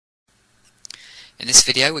In this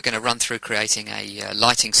video we're going to run through creating a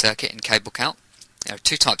lighting circuit in CableCalc. There are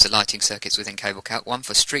two types of lighting circuits within CableCalc, one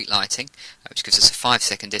for street lighting, which gives us a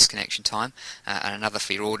 5-second disconnection time, and another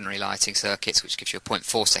for your ordinary lighting circuits, which gives you a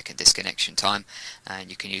 0.4-second disconnection time,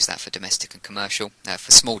 and you can use that for domestic and commercial.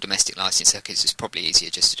 For small domestic lighting circuits it's probably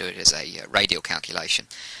easier just to do it as a radial calculation.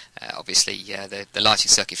 Obviously the lighting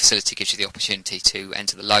circuit facility gives you the opportunity to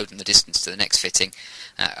enter the load and the distance to the next fitting,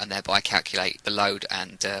 and thereby calculate the load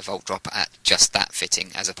and volt drop at just that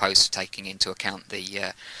fitting, as opposed to taking into account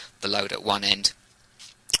the load at one end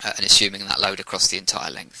and assuming that load across the entire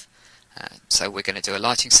length. So we're going to do a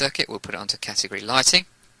lighting circuit. We'll put it onto category lighting,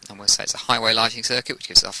 and we'll say it's a highway lighting circuit, which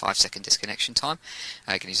gives us our 5-second disconnection time.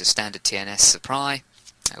 You can use a standard TNS supply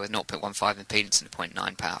with 0.15 impedance and a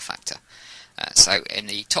 0.9 power factor. So in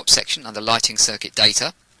the top section under lighting circuit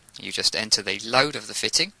data, you just enter the load of the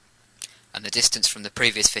fitting and the distance from the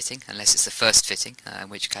previous fitting, unless it's the first fitting, in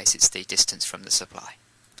which case it's the distance from the supply.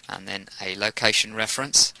 And then a location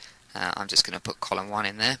reference. I'm just going to put column 1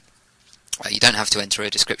 in there. You don't have to enter a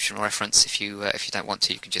description or reference. If you don't want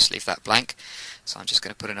to, you can just leave that blank. So I'm just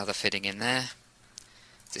going to put another fitting in there.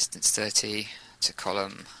 Distance 30 to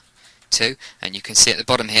column 2, and you can see at the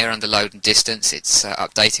bottom here under load and distance it's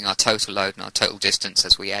updating our total load and our total distance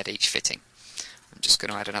as we add each fitting. I'm just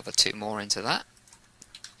going to add another 2 more into that.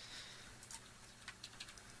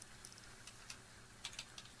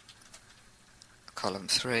 Column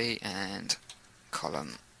 3 and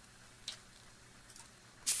column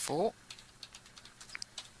 4,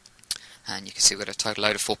 and you can see we've got a total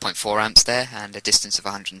load of 4.4 amps there and a distance of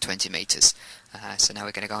 120 meters. So now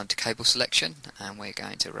we're going to go into cable selection, and we're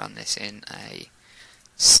going to run this in a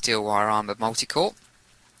steel wire armoured multi-core.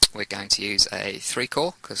 We're going to use a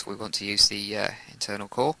 3-core because we want to use the internal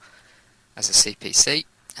core as a CPC,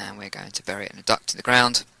 and we're going to bury it in a duct in the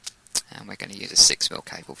ground, and we're going to use a 6mm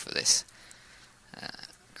cable for this.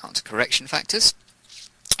 Go on to correction factors.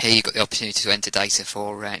 Here you've got the opportunity to enter data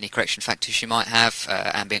for any correction factors you might have,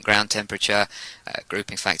 ambient ground temperature,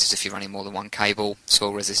 grouping factors if you're running more than one cable,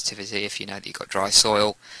 soil resistivity if you know that you've got dry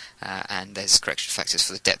soil, and there's correction factors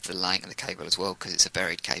for the depth of the laying of the cable as well, because it's a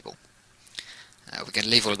buried cable. We're going to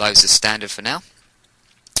leave all of those as standard for now.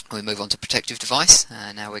 We'll move on to protective device.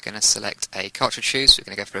 Now we're going to select a cartridge fuse. We're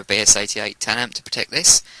going to go for a BS78 10A to protect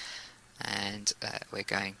this, and we're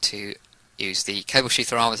going to use the cable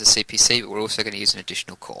sheath arm as a CPC, but we're also going to use an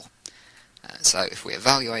additional core. So if we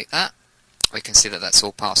evaluate that, we can see that that's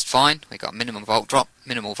all passed fine. We've got minimal volt drop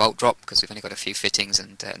because we've only got a few fittings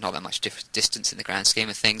and not that much distance in the grand scheme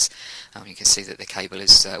of things. You can see that the cable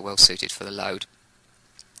is well suited for the load,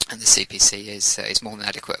 and the CPC is more than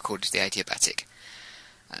adequate according to the adiabatic.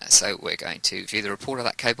 So we're going to view the report of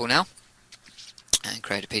that cable now and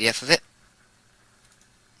create a PDF of it.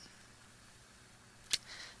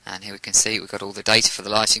 And here we can see we've got all the data for the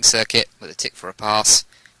lighting circuit with a tick for a pass.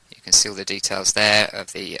 You can see all the details there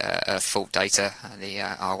of the earth fault data, and the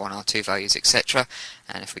R1, R2 values, etc.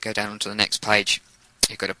 And if we go down onto the next page,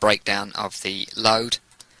 you've got a breakdown of the load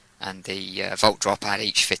and the volt drop at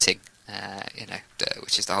each fitting,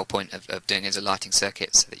 which is the whole point of doing it as a lighting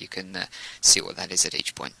circuit, so that you can see what that is at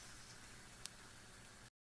each point.